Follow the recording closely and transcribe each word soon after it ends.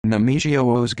Nemesio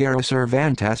Oseguera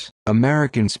Cervantes,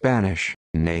 American Spanish,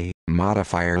 ne,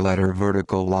 modifier letter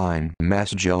vertical line.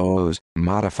 Mesjos,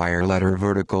 modifier letter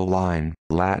vertical line.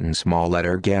 Latin small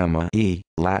letter gamma e,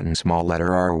 Latin small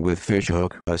letter r with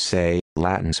fishhook. Ase,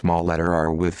 Latin small letter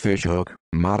r with fishhook,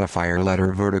 modifier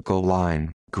letter vertical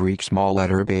line. Greek small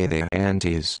letter beta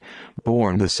antes.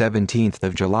 Born the 17th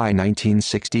of July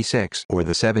 1966 or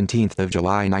the 17th of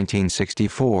July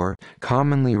 1964,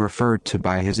 commonly referred to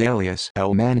by his alias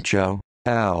El Mancho,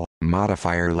 L,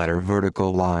 modifier letter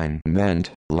vertical line.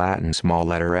 Ment, Latin small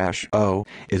letter o,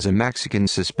 is a Mexican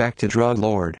suspected drug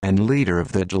lord and leader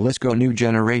of the Jalisco New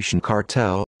Generation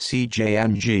Cartel,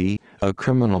 CJNG, a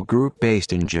criminal group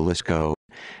based in Jalisco.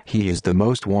 He is the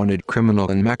most wanted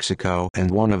criminal in Mexico and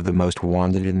one of the most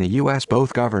wanted in the U.S.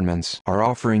 Both governments are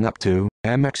offering up to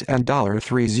MX and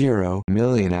 $30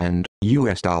 million and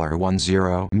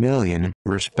 $10 million,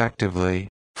 respectively,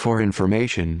 for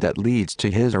information that leads to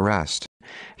his arrest.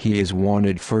 He is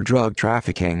wanted for drug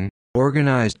trafficking,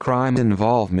 organized crime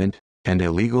involvement, and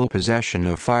illegal possession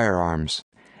of firearms.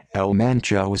 El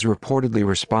Mancho was reportedly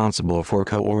responsible for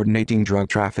coordinating drug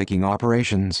trafficking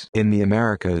operations in the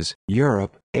Americas,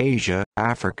 Europe, Asia,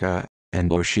 Africa,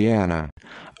 and Oceania.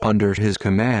 Under his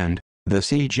command, the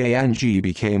CJNG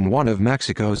became one of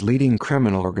Mexico's leading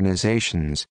criminal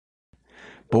organizations.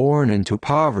 Born into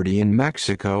poverty in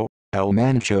Mexico, El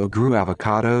Mancho grew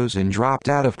avocados and dropped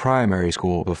out of primary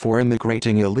school before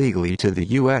immigrating illegally to the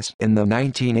U.S. in the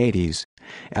 1980s.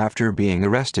 After being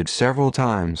arrested several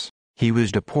times, he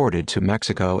was deported to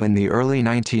Mexico in the early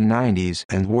 1990s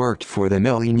and worked for the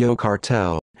Milenio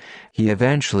cartel. He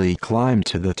eventually climbed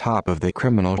to the top of the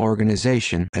criminal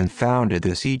organization and founded the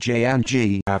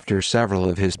CJNG after several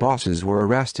of his bosses were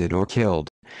arrested or killed.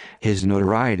 His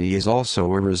notoriety is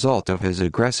also a result of his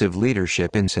aggressive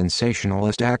leadership in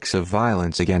sensationalist acts of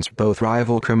violence against both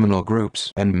rival criminal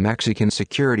groups and Mexican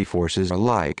security forces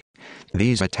alike.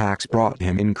 These attacks brought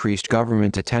him increased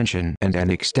government attention and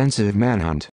an extensive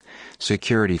manhunt.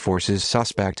 Security forces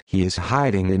suspect he is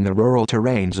hiding in the rural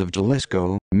terrains of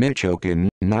Jalisco, Michoacan,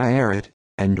 Nayarit,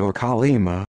 and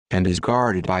Colima, and is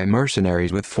guarded by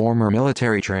mercenaries with former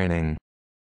military training.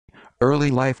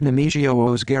 Early life. Nemesio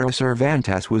Oseguera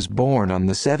Cervantes was born on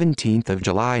the 17th of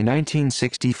July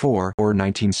 1964 or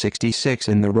 1966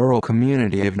 in the rural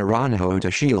community of Naranjo de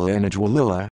Chile in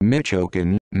Aguililla,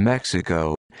 Michoacan,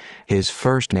 Mexico. His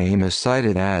first name is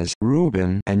cited as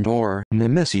Ruben and or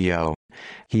Nemesio.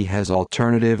 He has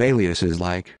alternative aliases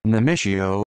like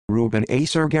Nemesio, Ruben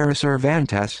Oseguera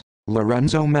Cervantes,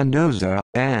 Lorenzo Mendoza,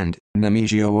 and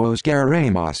Nemesio Oseguera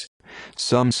Ramos.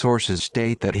 Some sources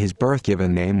state that his birth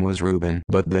given name was Ruben,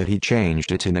 but that he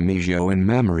changed it to Nemesio in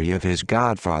memory of his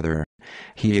godfather.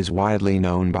 He is widely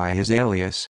known by his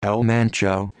alias, El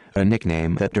Mancho, a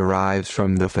nickname that derives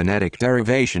from the phonetic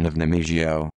derivation of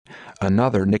Nemesio.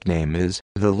 Another nickname is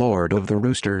the Lord of the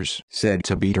Roosters, said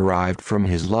to be derived from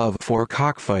his love for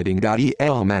cockfighting.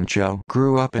 El Mancho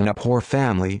grew up in a poor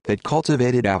family that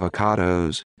cultivated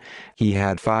avocados. He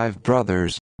had 5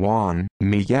 brothers, Juan,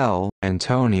 Miguel,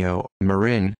 Antonio,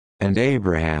 Marin, and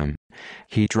Abraham.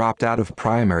 He dropped out of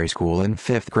primary school in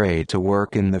 5th grade to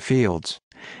work in the fields.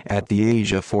 At the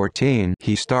age of 14,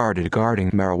 he started guarding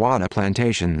marijuana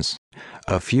plantations.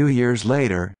 A few years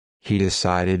later, he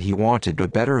decided he wanted a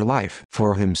better life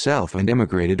for himself and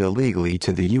immigrated illegally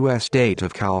to the U.S. state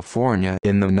of California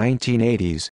in the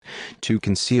 1980s. To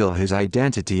conceal his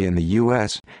identity in the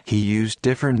U.S., he used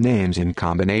different names in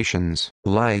combinations,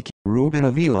 like Ruben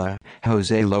Avila,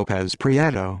 Jose Lopez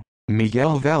Prieto,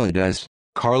 Miguel Veladez,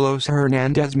 Carlos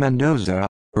Hernandez Mendoza,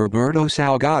 Roberto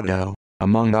Salgado,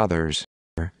 among others.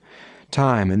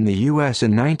 Time in the U.S.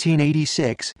 In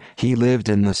 1986, he lived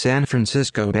in the San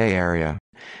Francisco Bay Area.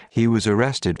 He was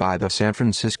arrested by the San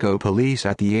Francisco police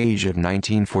at the age of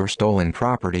 19 for stolen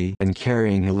property and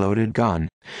carrying a loaded gun.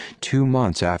 2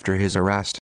 months after his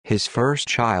arrest, his first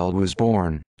child was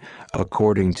born.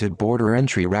 According to border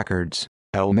entry records,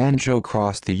 El Mancho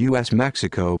crossed the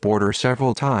U.S.-Mexico border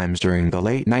several times during the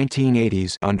late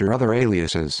 1980s under other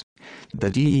aliases. The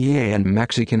DEA and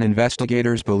Mexican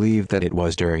investigators believe that it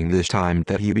was during this time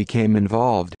that he became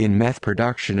involved in meth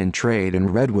production and trade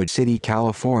in Redwood City,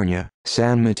 California,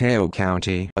 San Mateo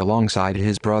County, alongside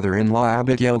his brother-in-law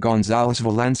Abigail Gonzalez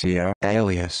Valencia,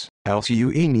 alias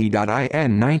LCUENI.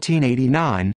 In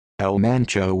 1989, El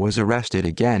Mancho was arrested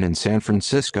again in San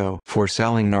Francisco for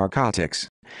selling narcotics.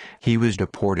 He was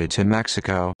deported to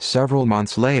Mexico several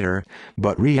months later,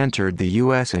 but re-entered the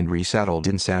U.S. and resettled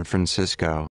in San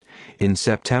Francisco. In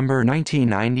September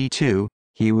 1992,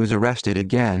 he was arrested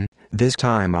again, this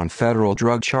time on federal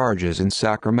drug charges in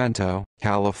Sacramento,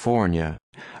 California.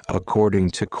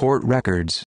 According to court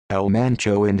records, El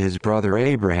Mencho and his brother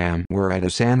Abraham were at a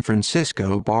San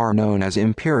Francisco bar known as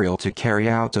Imperial to carry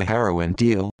out a heroin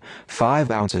deal,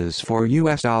 5 ounces for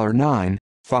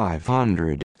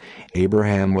 $9,500.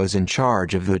 Abraham was in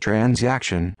charge of the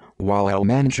transaction, while El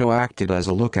Mencho acted as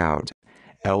a lookout.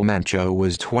 El Mencho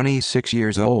was 26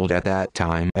 years old at that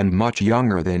time and much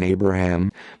younger than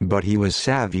Abraham, but he was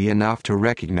savvy enough to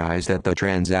recognize that the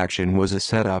transaction was a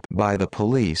setup by the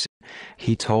police.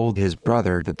 He told his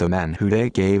brother that the men who they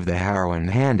gave the heroin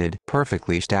handed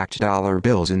perfectly stacked dollar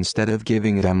bills instead of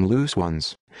giving them loose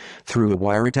ones. Through a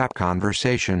wiretap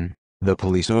conversation, the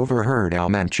police overheard El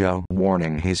Mencho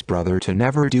warning his brother to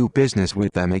never do business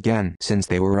with them again since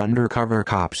they were undercover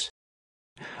cops.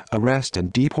 Arrest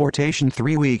and deportation.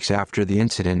 3 weeks after the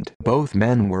incident, both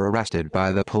men were arrested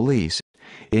by the police.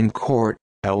 In court,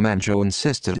 El Mencho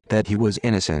insisted that he was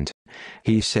innocent.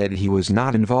 He said he was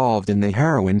not involved in the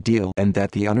heroin deal and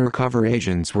that the undercover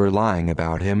agents were lying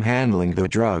about him handling the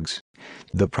drugs.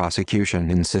 The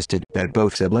prosecution insisted that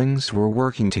both siblings were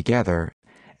working together.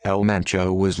 El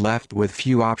Mencho was left with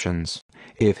few options.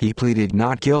 If he pleaded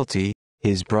not guilty,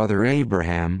 his brother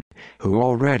Abraham, who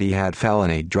already had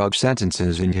felony drug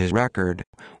sentences in his record,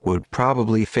 would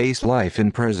probably face life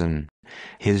in prison.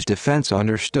 His defense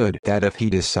understood that if he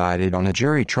decided on a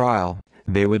jury trial,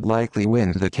 they would likely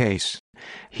win the case.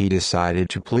 He decided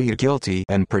to plead guilty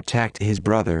and protect his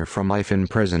brother from life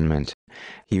imprisonment.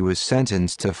 He was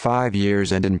sentenced to 5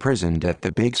 years and imprisoned at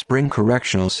the Big Spring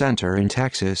Correctional Center in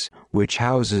Texas, which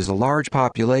houses a large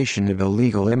population of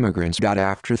illegal immigrants.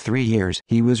 After 3 years,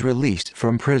 he was released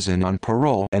from prison on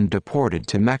parole and deported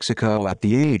to Mexico at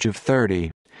the age of 30.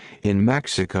 In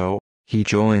Mexico, he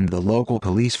joined the local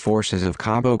police forces of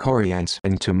Cabo Corrientes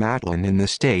and Tomatlan in the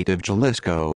state of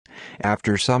Jalisco.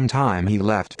 After some time he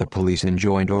left the police and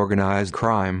joined organized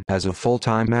crime as a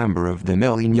full-time member of the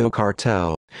Milenio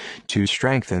cartel. To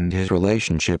strengthen his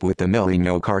relationship with the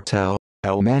Milenio cartel,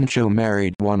 El Mencho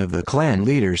married one of the clan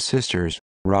leader's sisters,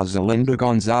 Rosalinda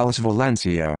Gonzalez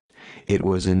Valencia. It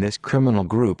was in this criminal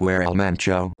group where El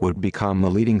Mencho would become a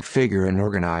leading figure in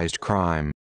organized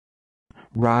crime.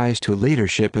 Rise to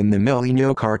leadership in the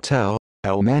Milenio cartel.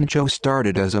 El Mencho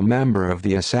started as a member of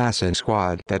the assassin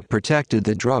squad that protected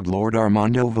the drug lord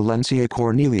Armando Valencia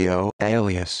Cornelio,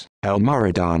 alias El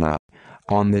Maradona.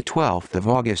 On the 12th of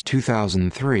August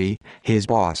 2003, his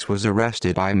boss was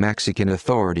arrested by Mexican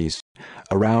authorities.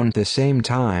 Around the same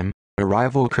time, a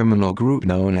rival criminal group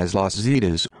known as Los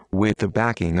Zetas, with the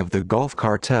backing of the Gulf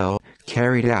Cartel,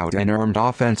 carried out an armed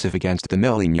offensive against the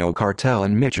Milenio cartel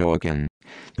in Michoacan.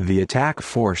 The attack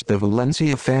forced the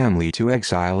Valencia family to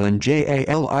exile in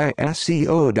Jalisco. El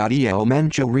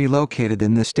Mencho relocated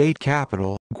in the state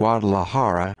capital,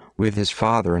 Guadalajara, with his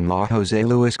father-in-law José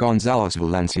Luis González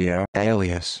Valencia,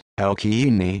 alias El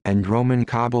Quini, and Roman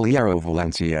Caballero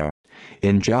Valencia.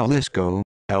 In Jalisco,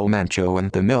 El Mencho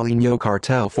and the Milenio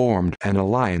cartel formed an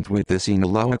alliance with the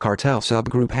Sinaloa cartel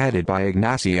subgroup headed by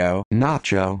Ignacio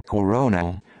Nacho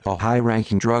Coronel, a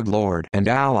high-ranking drug lord and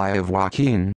ally of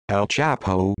Joaquin El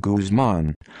Chapo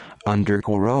Guzman. Under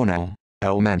Coronel,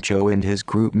 El Mencho and his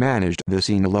group managed the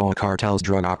Sinaloa cartel's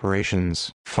drug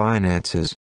operations,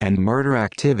 finances, and murder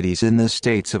activities in the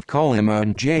states of Colima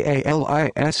and Jalisco. On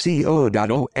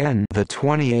the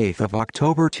 28th of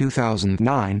October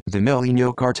 2009, the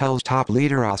Milenio cartel's top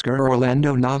leader Oscar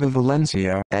Orlando Nava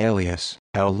Valencia, alias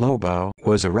El Lobo,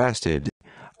 was arrested.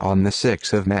 On the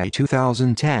 6th of May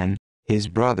 2010, his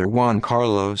brother Juan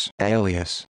Carlos,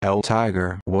 alias El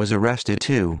Tiger, was arrested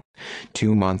too.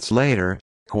 2 months later,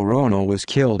 Coronel was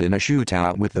killed in a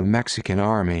shootout with the Mexican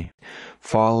army.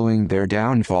 Following their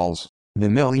downfalls, the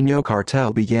Milenio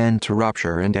cartel began to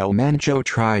rupture and El Mencho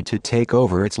tried to take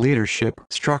over its leadership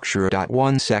structure.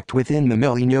 One sect within the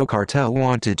Milenio cartel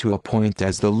wanted to appoint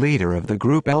as the leader of the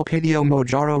group Elpidio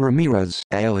Mojaro Ramirez,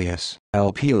 alias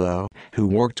El Pilo, who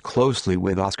worked closely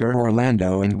with Oscar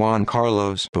Orlando and Juan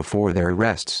Carlos before their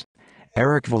arrests.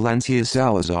 Eric Valencia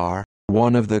Salazar,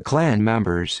 one of the clan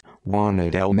members,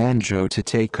 wanted El Mencho to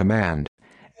take command.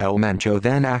 El Mencho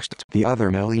then asked the other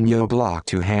Milenio bloc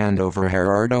to hand over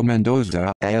Gerardo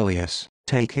Mendoza, alias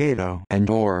Takedo,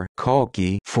 and or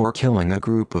Colqui for killing a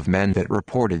group of men that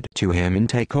reported to him in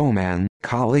Tecomán,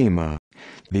 Colima.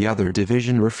 The other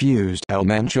division refused El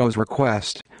Mencho's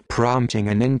request, prompting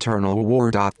an internal war.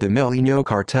 The Milenio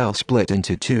cartel split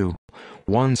into two.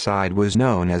 One side was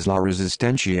known as La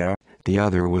Resistencia, the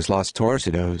other was Los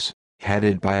Torcidos,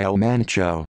 headed by El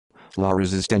Mencho. La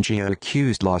Resistencia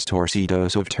accused Los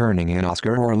Torcidos of turning in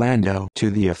Oscar Orlando to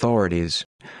the authorities.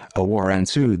 A war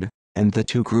ensued, and the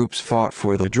two groups fought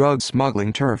for the drug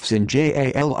smuggling turfs in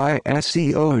Jalisco.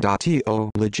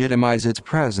 To legitimize its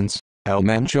presence, El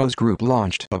Mencho's group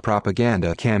launched a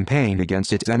propaganda campaign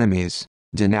against its enemies,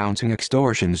 denouncing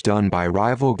extortions done by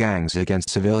rival gangs against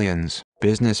civilians,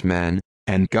 businessmen,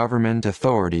 and government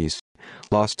authorities.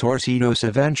 Los Torcidos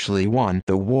eventually won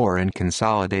the war and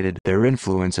consolidated their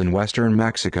influence in western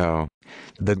Mexico.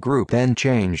 The group then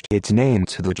changed its name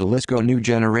to the Jalisco New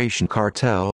Generation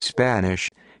Cartel, Spanish,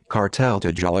 Cartel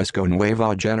de Jalisco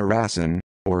Nueva Generación,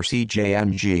 or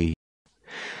CJNG.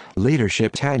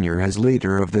 Leadership tenure as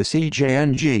leader of the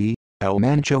CJNG, El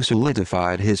Mencho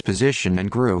solidified his position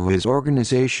and grew his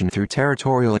organization through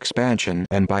territorial expansion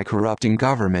and by corrupting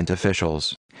government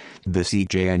officials. The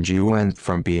CJNG went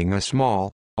from being a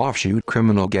small, offshoot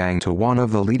criminal gang to one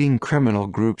of the leading criminal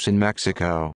groups in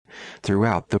Mexico.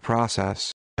 Throughout the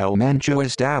process, El Mencho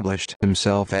established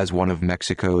himself as one of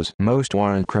Mexico's most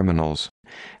wanted criminals.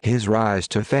 His rise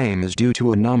to fame is due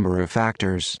to a number of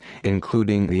factors,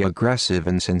 including the aggressive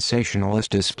and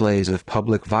sensationalist displays of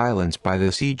public violence by the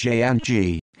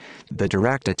CJNG. The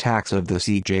direct attacks of the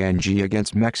CJNG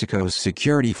against Mexico's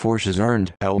security forces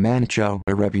earned El Mencho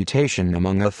a reputation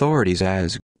among authorities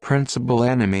as principal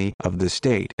enemy of the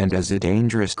state and as a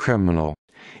dangerous criminal.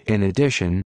 In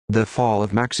addition, the fall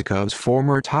of Mexico's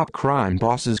former top crime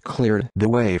bosses cleared the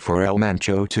way for El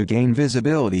Mencho to gain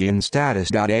visibility and status.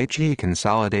 He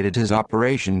consolidated his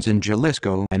operations in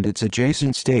Jalisco and its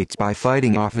adjacent states by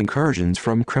fighting off incursions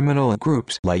from criminal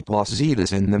groups like Los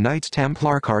Zetas and the Knights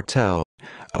Templar cartel.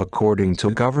 According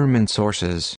to government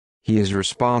sources, he is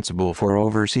responsible for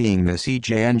overseeing the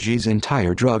CJNG's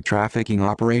entire drug trafficking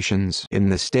operations in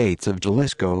the states of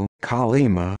Jalisco,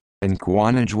 Colima, and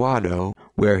Guanajuato,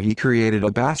 where he created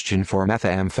a bastion for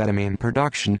methamphetamine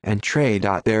production and trade.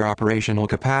 Their operational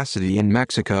capacity in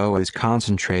Mexico is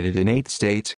concentrated in 8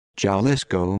 states: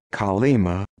 Jalisco,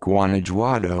 Colima,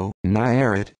 Guanajuato,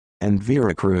 Nayarit, and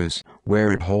Veracruz,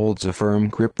 where it holds a firm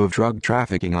grip of drug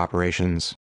trafficking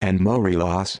operations, and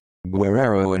Morelos,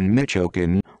 Guerrero and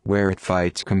Michoacan, where it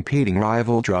fights competing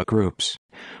rival drug groups.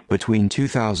 Between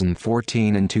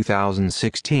 2014 and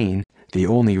 2016, the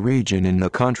only region in the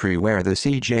country where the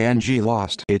CJNG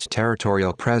lost its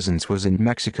territorial presence was in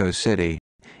Mexico City.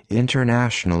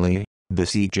 Internationally, the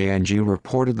CJNG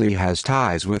reportedly has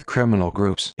ties with criminal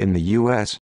groups in the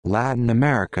US, Latin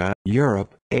America,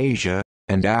 Europe, Asia,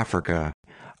 and Africa.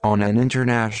 On an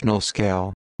international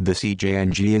scale, the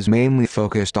CJNG is mainly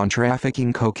focused on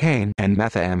trafficking cocaine and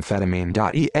methamphetamine.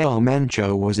 El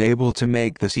Mencho was able to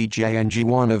make the CJNG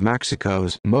one of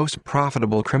Mexico's most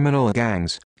profitable criminal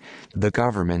gangs. The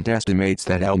government estimates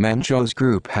that El Mencho's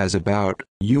group has about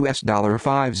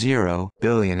 $50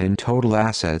 billion in total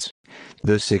assets.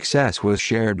 The success was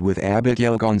shared with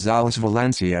Abigail Gonzalez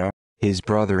Valencia, his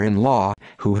brother-in-law,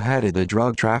 who headed the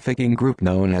drug trafficking group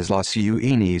known as Los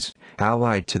Uines,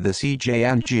 allied to the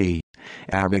CJNG.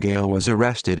 Abigail was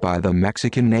arrested by the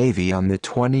Mexican Navy on the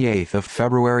 28th of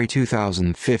February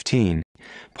 2015.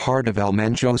 Part of El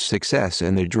Mencho's success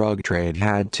in the drug trade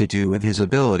had to do with his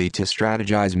ability to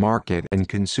strategize market and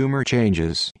consumer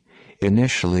changes.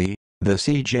 Initially, the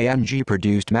CJNG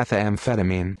produced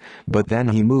methamphetamine, but then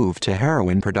he moved to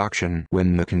heroin production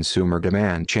when the consumer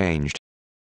demand changed.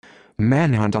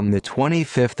 Manhunt on the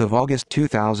 25th of August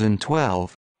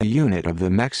 2012, a unit of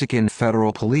the Mexican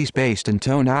Federal Police based in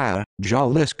Tonalá,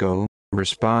 Jalisco,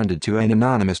 responded to an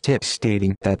anonymous tip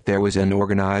stating that there was an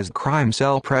organized crime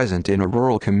cell present in a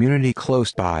rural community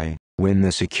close by. When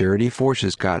the security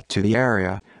forces got to the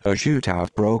area, a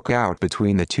shootout broke out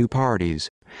between the two parties.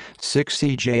 6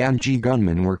 CJNG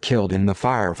gunmen were killed in the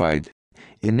firefight.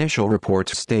 Initial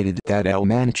reports stated that El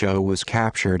Mencho was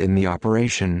captured in the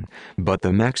operation, but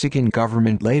the Mexican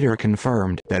government later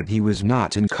confirmed that he was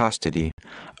not in custody.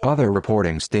 Other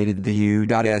reporting stated the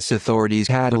U.S. authorities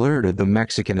had alerted the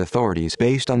Mexican authorities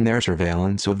based on their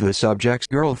surveillance of the subject's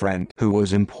girlfriend, who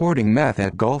was importing meth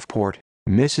at Gulfport,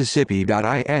 Mississippi.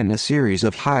 In a series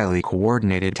of highly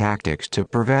coordinated tactics to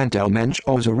prevent El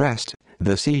Mencho's arrest,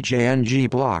 the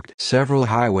CJNG blocked several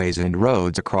highways and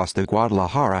roads across the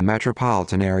Guadalajara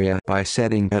metropolitan area by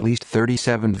setting at least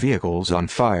 37 vehicles on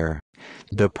fire.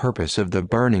 The purpose of the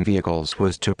burning vehicles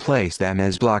was to place them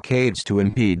as blockades to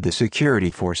impede the security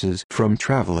forces from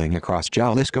traveling across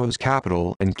Jalisco's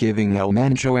capital and giving El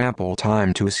Mencho ample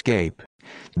time to escape.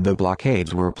 The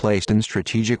blockades were placed in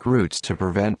strategic routes to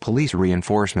prevent police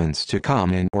reinforcements to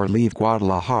come in or leave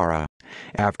Guadalajara.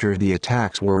 After the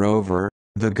attacks were over,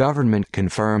 the government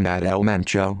confirmed that El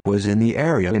Mencho was in the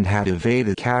area and had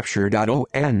evaded capture. On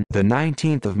the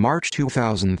 19th of March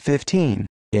 2015,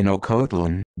 in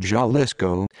Ocotlan,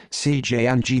 Jalisco,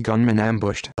 CJNG gunmen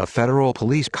ambushed a federal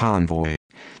police convoy.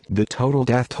 The total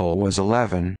death toll was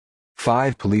 11.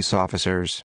 5 police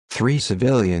officers, 3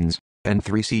 civilians, and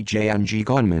 3 CJNG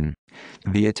gunmen.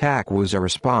 The attack was a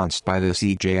response by the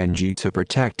CJNG to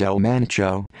protect El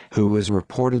Mancho, who was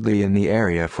reportedly in the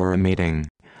area for a meeting.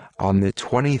 On the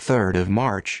 23rd of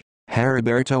March,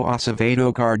 Heriberto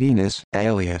Acevedo Cardenas,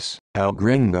 alias El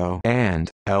Gringo,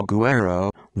 and El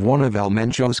Guero, one of El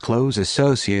Mencho's close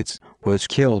associates, was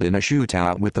killed in a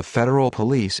shootout with the federal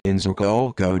police in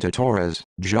Xochicalco de Torres,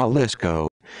 Jalisco.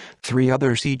 3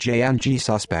 other CJNG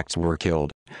suspects were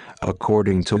killed.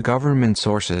 According to government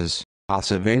sources,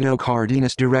 Acevedo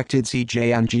Cardenas directed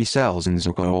CJNG cells in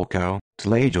Xochicalco,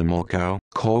 Tlajumulco,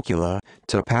 Colquila,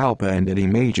 Tapalpa and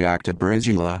Atimajac to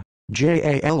Brizula,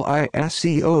 Jalisco.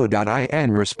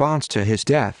 In response to his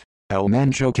death, El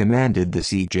Mencho commanded the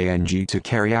CJNG to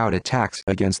carry out attacks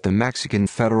against the Mexican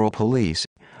federal police.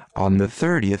 On the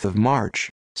 30th of March,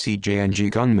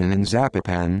 CJNG gunmen in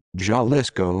Zapopan,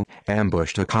 Jalisco,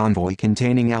 ambushed a convoy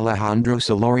containing Alejandro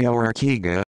Solorio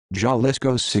Arquiga,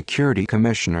 Jalisco's security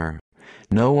commissioner.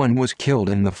 No one was killed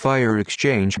in the fire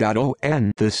exchange.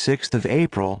 On the 6th of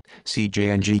April,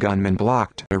 CJNG gunmen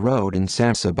blocked a road in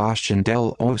San Sebastian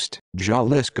del Oeste,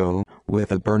 Jalisco,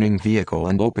 with a burning vehicle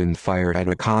and opened fire at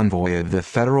a convoy of the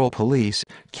federal police,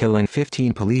 killing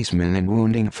 15 policemen and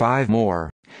wounding 5 more.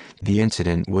 The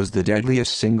incident was the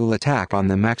deadliest single attack on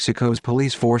the Mexico's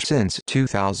police force since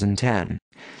 2010.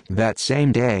 That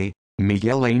same day,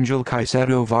 Miguel Angel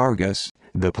Caicedo Vargas,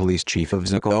 the police chief of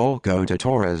Xochicalco de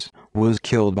Torres, was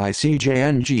killed by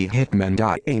CJNG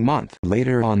hitmen. A month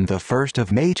later, on the 1st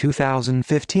of May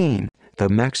 2015, the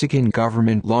Mexican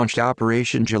government launched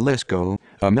Operation Jalisco,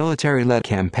 a military-led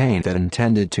campaign that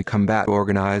intended to combat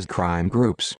organized crime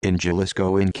groups in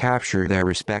Jalisco and capture their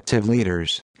respective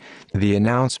leaders. The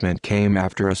announcement came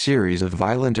after a series of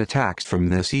violent attacks from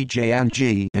the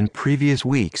CJNG in previous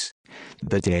weeks.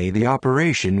 The day the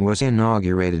operation was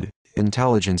inaugurated,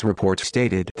 intelligence reports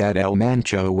stated that El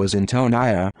Mancho was in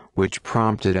Tonaya, which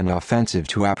prompted an offensive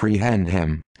to apprehend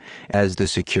him. As the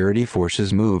security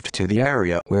forces moved to the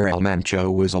area where El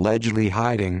Mancho was allegedly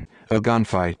hiding, a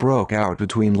gunfight broke out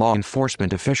between law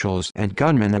enforcement officials and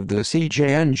gunmen of the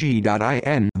CJNG.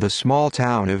 In the small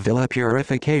town of Villa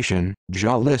Purificación,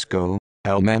 Jalisco,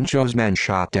 El Mancho's men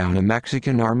shot down a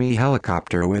Mexican army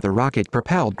helicopter with a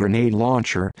rocket-propelled grenade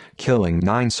launcher, killing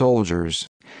 9 soldiers.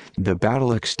 The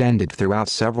battle extended throughout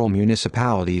several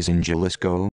municipalities in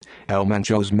Jalisco. El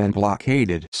Mancho's men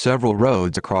blockaded several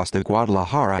roads across the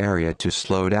Guadalajara area to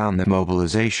slow down the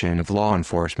mobilization of law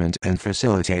enforcement and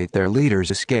facilitate their leader's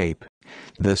escape.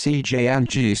 The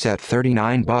CJNG set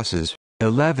 39 buses,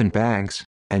 11 banks,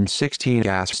 and 16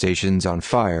 gas stations on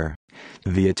fire.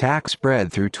 The attack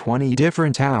spread through 20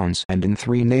 different towns and in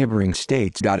 3 neighboring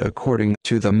states. According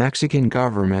to the Mexican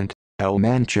government, El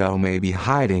Mancho may be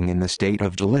hiding in the state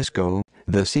of Jalisco,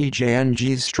 the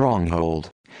CJNG's stronghold.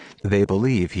 They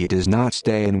believe he does not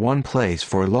stay in one place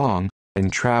for long,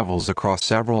 and travels across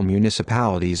several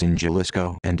municipalities in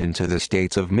Jalisco and into the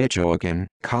states of Michoacán,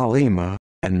 Colima,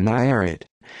 and Nayarit.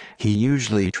 He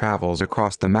usually travels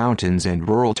across the mountains and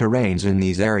rural terrains in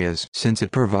these areas since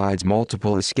it provides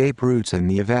multiple escape routes in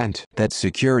the event that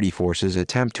security forces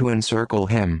attempt to encircle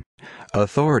him.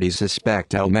 Authorities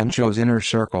suspect El Mencho's inner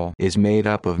circle is made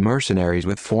up of mercenaries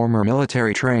with former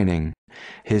military training.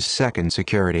 His second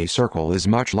security circle is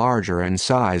much larger in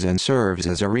size and serves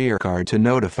as a rearguard to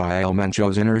notify El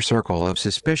Mencho's inner circle of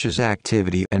suspicious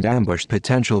activity and ambush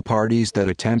potential parties that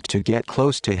attempt to get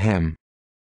close to him.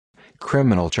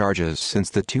 Criminal charges. Since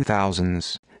the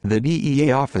 2000s, the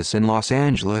DEA office in Los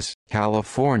Angeles,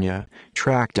 California,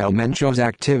 tracked El Mencho's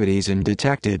activities and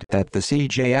detected that the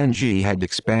CJNG had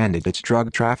expanded its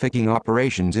drug trafficking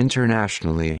operations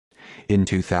internationally. In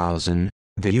 2000,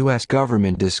 the U.S.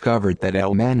 government discovered that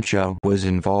El Mencho was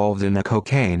involved in a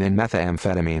cocaine and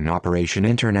methamphetamine operation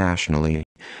internationally.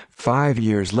 5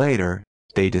 years later,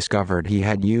 they discovered he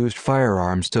had used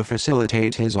firearms to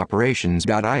facilitate his operations.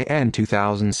 In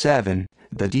 2007,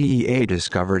 the DEA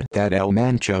discovered that El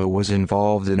Mancho was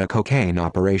involved in a cocaine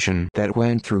operation that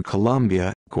went through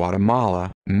Colombia,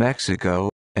 Guatemala, Mexico,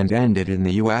 and ended in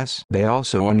the U.S. They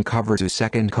also uncovered a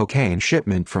second cocaine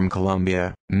shipment from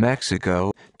Colombia,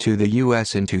 Mexico, to the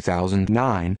U.S. in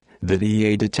 2009. The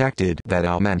DEA detected that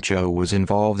El Mencho was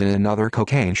involved in another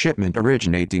cocaine shipment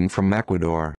originating from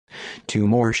Ecuador. 2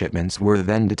 more shipments were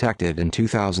then detected in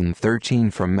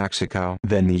 2013 from Mexico,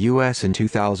 then the U.S. in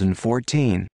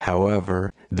 2014.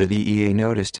 However, the DEA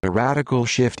noticed a radical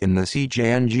shift in the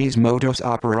CJNG's modus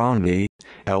operandi.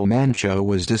 El Mencho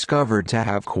was discovered to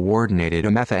have coordinated a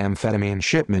methamphetamine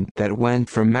shipment that went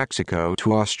from Mexico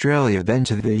to Australia then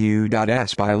to the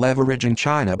U.S. by leveraging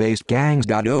China-based gangs.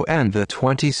 On the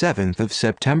 27th of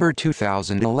September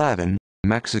 2011,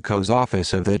 Mexico's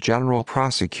Office of the General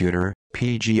Prosecutor,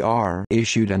 PGR,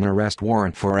 issued an arrest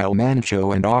warrant for El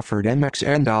Mencho and offered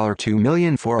MXN $2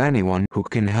 million for anyone who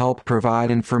can help provide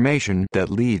information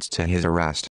that leads to his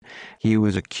arrest. He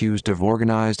was accused of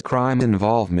organized crime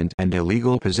involvement and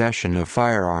illegal possession of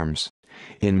firearms.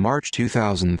 In March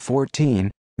 2014,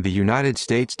 the United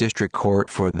States District Court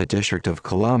for the District of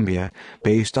Columbia,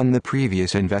 based on the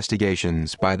previous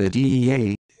investigations by the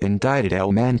DEA, indicted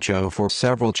El Mencho for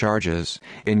several charges,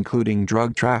 including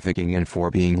drug trafficking and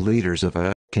for being leaders of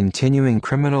a continuing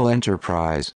criminal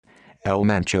enterprise. El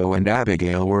Mencho and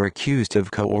Abigail were accused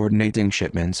of coordinating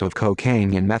shipments of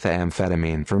cocaine and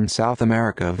methamphetamine from South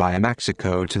America via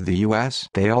Mexico to the U.S.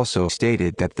 They also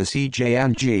stated that the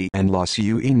CJNG and Los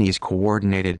Unis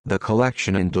coordinated the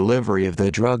collection and delivery of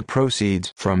the drug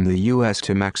proceeds from the U.S.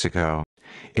 to Mexico.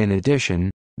 In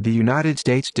addition, the United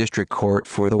States District Court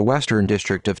for the Western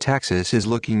District of Texas is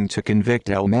looking to convict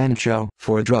El Mencho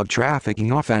for drug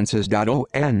trafficking offenses.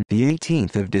 On the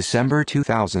 18th of December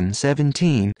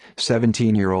 2017,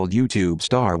 17-year-old YouTube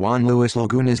star Juan Luis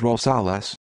Lagunas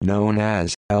Rosales, known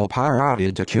as El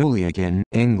Pirata de Culiacan,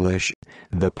 English,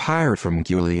 the Pirate from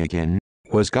Culiacan,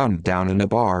 was gunned down in a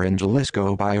bar in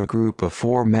Jalisco by a group of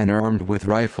 4 men armed with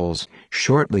rifles,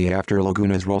 shortly after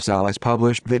Lagunas Rosales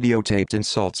published videotaped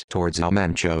insults towards El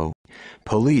Mencho.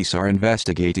 Police are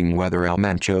investigating whether El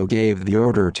Mencho gave the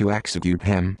order to execute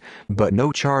him, but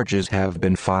no charges have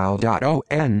been filed.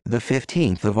 On the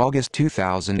 15th of August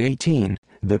 2018,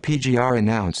 the PGR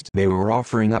announced they were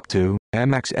offering up to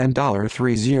MXN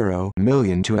 $30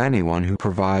 million to anyone who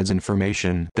provides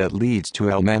information that leads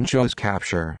to El Mencho's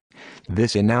capture.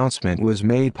 This announcement was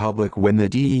made public when the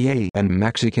DEA and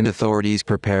Mexican authorities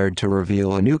prepared to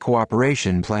reveal a new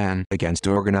cooperation plan against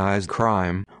organized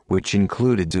crime, which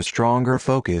included a stronger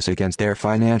focus against their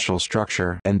financial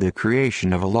structure and the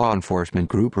creation of a law enforcement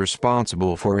group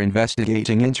responsible for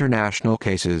investigating international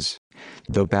cases.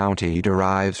 The bounty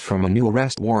derives from a new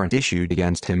arrest warrant issued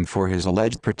against him for his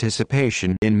alleged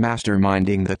participation in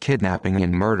masterminding the kidnapping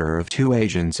and murder of 2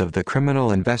 agents of the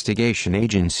Criminal Investigation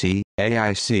Agency,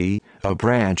 AIC, a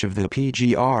branch of the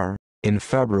PGR, in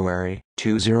February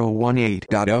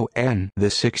 2018. On the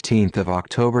 16th of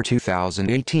October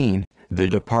 2018, the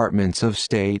Departments of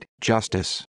State,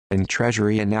 Justice, and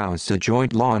Treasury announced a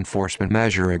joint law enforcement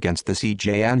measure against the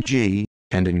CJNG,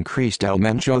 and increased El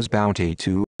Mencho's bounty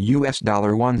to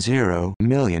 $10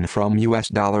 million from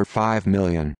 $5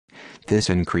 million. This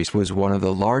increase was one of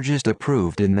the largest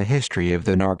approved in the history of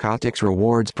the Narcotics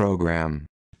Rewards Program.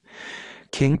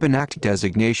 Kingpin Act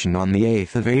designation. On the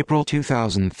 8th of April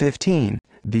 2015,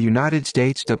 the United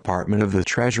States Department of the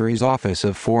Treasury's Office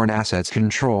of Foreign Assets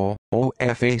Control,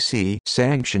 OFAC,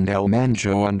 sanctioned El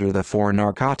Mencho under the Foreign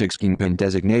Narcotics Kingpin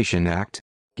Designation Act,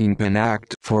 Kingpin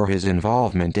Act, for his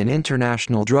involvement in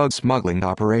international drug smuggling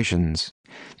operations.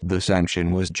 The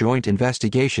sanction was a joint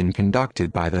investigation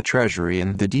conducted by the Treasury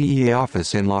and the DEA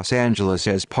office in Los Angeles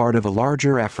as part of a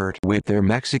larger effort with their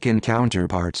Mexican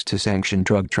counterparts to sanction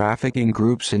drug trafficking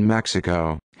groups in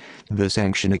Mexico. The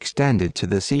sanction extended to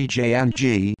the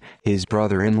CJNG, his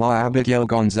brother-in-law Abigail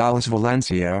Gonzalez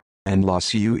Valencia, and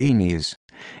Los Unis.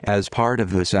 As part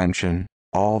of the sanction,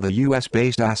 all the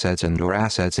U.S.-based assets and/or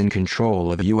assets in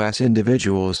control of U.S.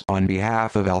 individuals on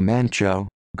behalf of El Mencho,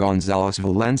 Gonzalez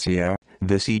Valencia,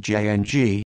 the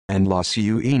CJNG, and Los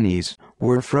Unis,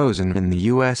 were frozen in the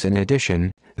U.S. In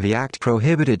addition, the act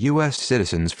prohibited U.S.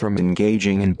 citizens from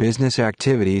engaging in business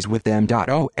activities with them.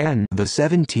 On the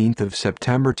 17th of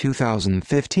September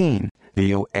 2015,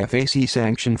 the OFAC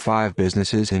sanctioned 5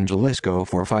 businesses in Jalisco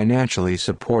for financially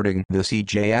supporting the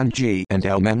CJNG and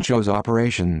El Mencho's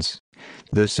operations.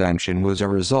 The sanction was a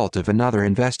result of another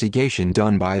investigation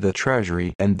done by the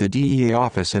Treasury and the DEA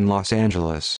office in Los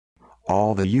Angeles.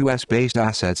 All the U.S.-based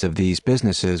assets of these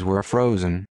businesses were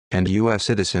frozen, and U.S.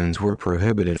 citizens were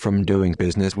prohibited from doing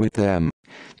business with them.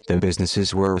 The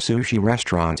businesses were a sushi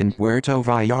restaurant in Puerto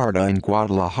Vallarta in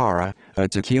Guadalajara, a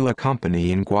tequila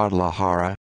company in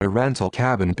Guadalajara, a rental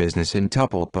cabin business in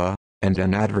Tupalpa, and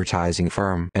an advertising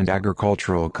firm and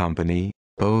agricultural company,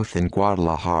 both in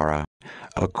Guadalajara.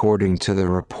 According to the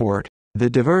report, the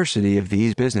diversity of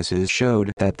these businesses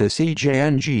showed that the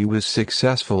CJNG was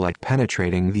successful at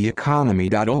penetrating the economy.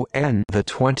 On the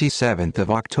 27th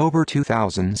of October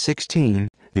 2016,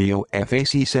 the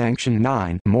OFAC sanctioned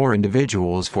 9 more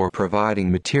individuals for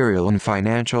providing material and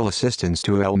financial assistance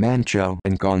to El Mencho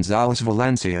and Gonzalez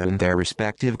Valencia and their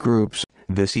respective groups,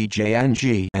 the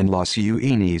CJNG and Los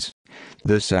Unis.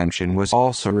 The sanction was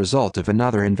also a result of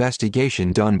another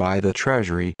investigation done by the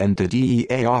Treasury and the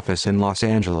DEA office in Los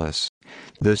Angeles.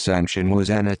 The sanction was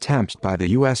an attempt by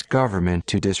the U.S. government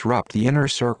to disrupt the inner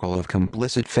circle of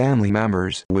complicit family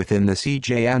members within the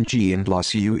CJNG and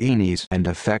Los Unis and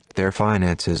affect their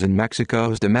finances in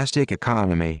Mexico's domestic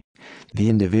economy. The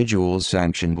individuals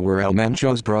sanctioned were El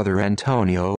Mencho's brother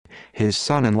Antonio, his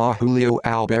son-in-law Julio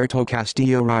Alberto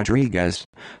Castillo Rodriguez,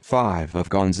 5 of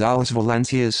González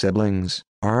Valencia's siblings,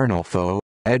 Arnulfo,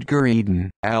 Edgar Eden,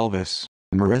 Elvis,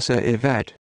 Marissa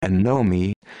Yvette, and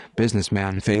Nomi,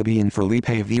 businessman Fabian Felipe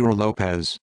Vera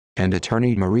Lopez, and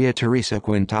attorney Maria Teresa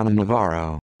Quintana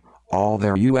Navarro. All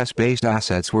their U.S.-based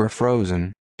assets were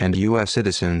frozen, and U.S.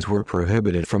 citizens were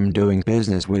prohibited from doing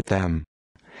business with them.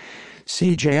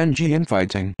 CJNG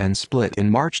infighting and split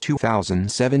in March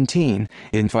 2017.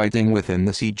 Infighting within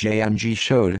the CJNG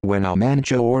showed when El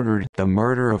Mencho ordered the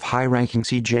murder of high-ranking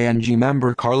CJNG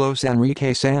member Carlos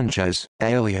Enrique Sanchez,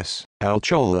 alias El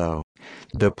Cholo.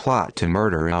 The plot to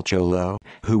murder El Cholo,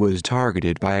 who was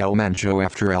targeted by El Mencho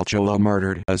after El Cholo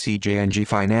murdered a CJNG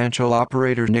financial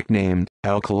operator nicknamed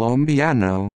El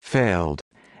Colombiano, failed.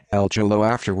 El Cholo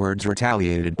afterwards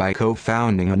retaliated by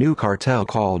co-founding a new cartel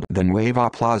called the Nueva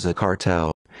Plaza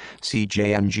Cartel.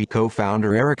 CJNG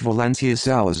co-founder Eric Valencia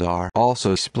Salazar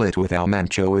also split with El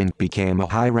Mencho and became a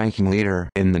high-ranking leader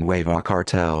in the Nueva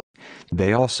Cartel.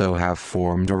 They also have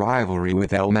formed a rivalry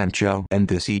with El Mencho and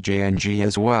the CJNG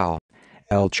as well.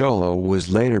 El Cholo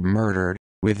was later murdered,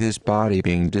 with his body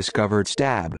being discovered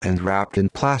stabbed and wrapped in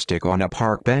plastic on a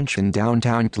park bench in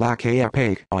downtown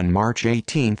Tlaquepaque on March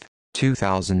 18,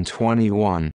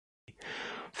 2021.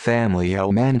 Family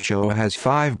El Mencho has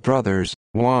 5 brothers,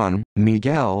 Juan,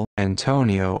 Miguel,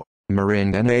 Antonio,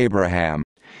 Marin and Abraham.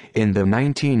 In the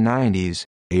 1990s,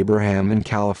 Abraham in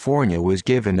California was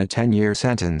given a 10-year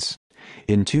sentence.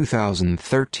 In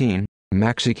 2013,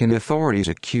 Mexican authorities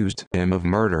accused him of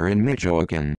murder in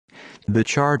Michoacan. The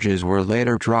charges were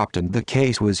later dropped and the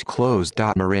case was closed.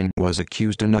 Marin was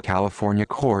accused in a California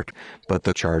court, but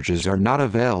the charges are not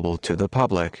available to the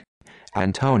public.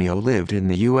 Antonio lived in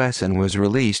the U.S. and was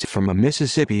released from a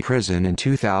Mississippi prison in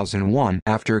 2001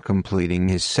 after completing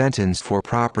his sentence for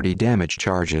property damage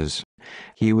charges.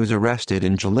 He was arrested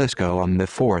in Jalisco on the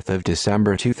 4th of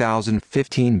December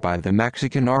 2015 by the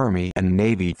Mexican Army and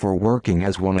Navy for working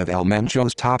as one of El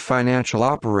Mencho's top financial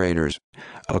operators.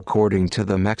 According to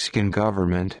the Mexican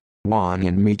government, Juan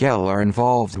and Miguel are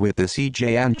involved with the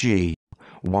CJNG.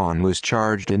 Juan was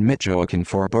charged in Michoacan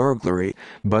for burglary,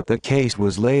 but the case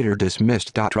was later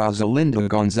dismissed. Rosalinda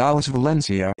González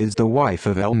Valencia is the wife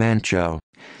of El Mencho.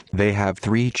 They have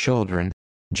 3 children: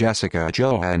 Jessica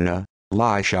Johanna,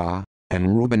 Lisha,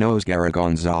 and Ruben Oseguera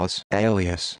González,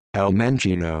 alias El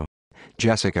Menchino.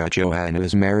 Jessica Johanna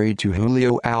is married to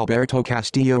Julio Alberto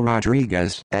Castillo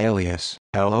Rodriguez, alias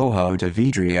El Ojo de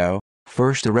Vidrio,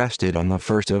 first arrested on the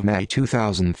 1st of May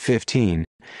 2015.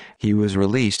 He was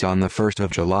released on the 1st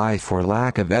of July for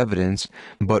lack of evidence,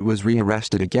 but was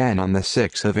rearrested again on the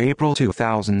 6th of April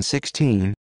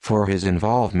 2016, for his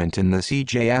involvement in the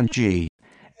CJNG.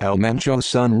 El Mencho's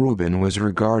son Ruben was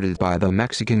regarded by the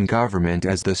Mexican government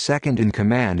as the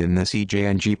second-in-command in the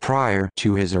CJNG prior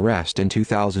to his arrest in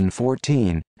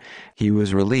 2014. He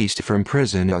was released from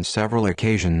prison on several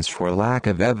occasions for lack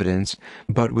of evidence,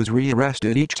 but was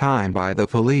rearrested each time by the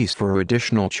police for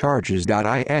additional charges.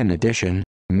 In addition,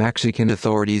 Mexican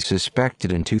authorities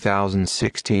suspected in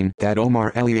 2016 that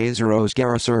Omar Eliezer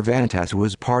Oseguera Cervantes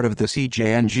was part of the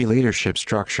CJNG leadership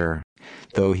structure.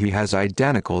 Though he has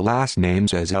identical last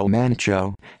names as El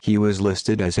Mencho, he was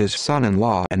listed as his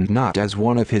son-in-law and not as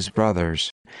one of his brothers.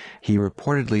 He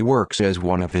reportedly works as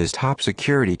one of his top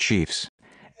security chiefs.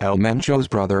 El Mencho's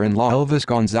brother-in-law Elvis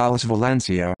González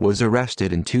Valencia was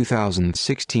arrested in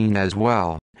 2016 as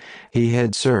well. He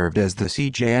had served as the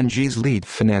CJNG's lead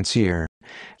financier.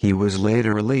 He was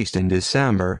later released in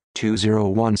December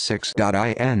 2016.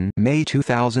 In May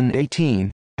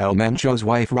 2018, El Mencho's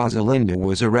wife Rosalinda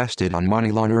was arrested on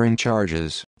money laundering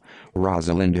charges.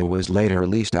 Rosalinda was later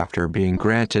released after being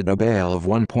granted a bail of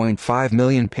 1.5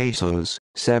 million pesos,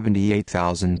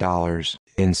 $78,000,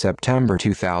 in September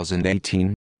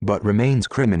 2018, but remains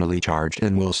criminally charged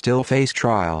and will still face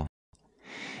trial.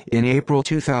 In April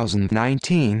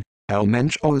 2019, El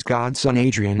Mencho's godson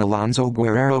Adrian Alonso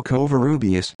Guerrero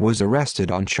Covarrubias was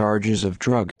arrested on charges of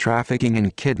drug trafficking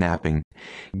and kidnapping.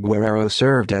 Guerrero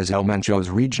served as El Mencho's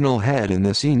regional head in the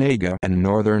Ciénaga and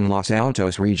northern Los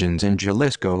Altos regions in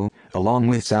Jalisco, along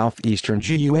with southeastern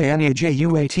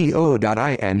Guanajuato.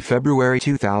 In February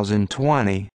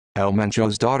 2020, El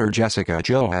Mencho's daughter Jessica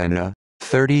Johanna,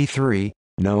 33,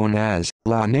 known as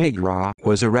La Negra,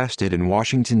 was arrested in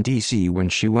Washington, D.C. when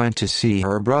she went to see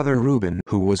her brother Ruben,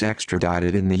 who was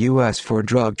extradited in the U.S. for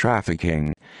drug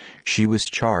trafficking. She was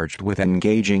charged with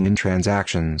engaging in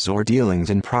transactions or dealings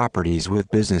in properties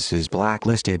with businesses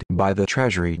blacklisted by the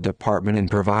Treasury Department and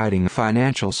providing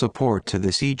financial support to the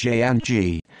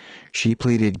CJNG. She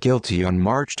pleaded guilty on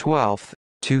March 12,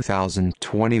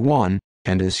 2021,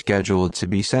 and is scheduled to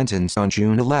be sentenced on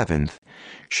June 11.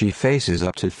 She faces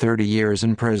up to 30 years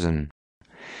in prison.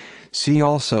 See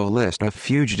also list of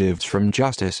fugitives from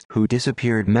justice who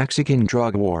disappeared. Mexican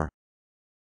drug war.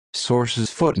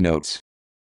 Sources. Footnotes.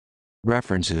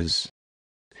 References.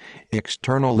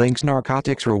 External links.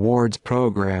 Narcotics Rewards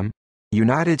Program,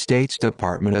 United States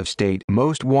Department of State.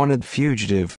 Most Wanted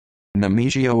Fugitive,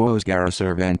 Nemesio Oseguera.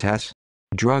 Cervantes,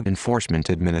 Drug Enforcement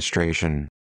Administration.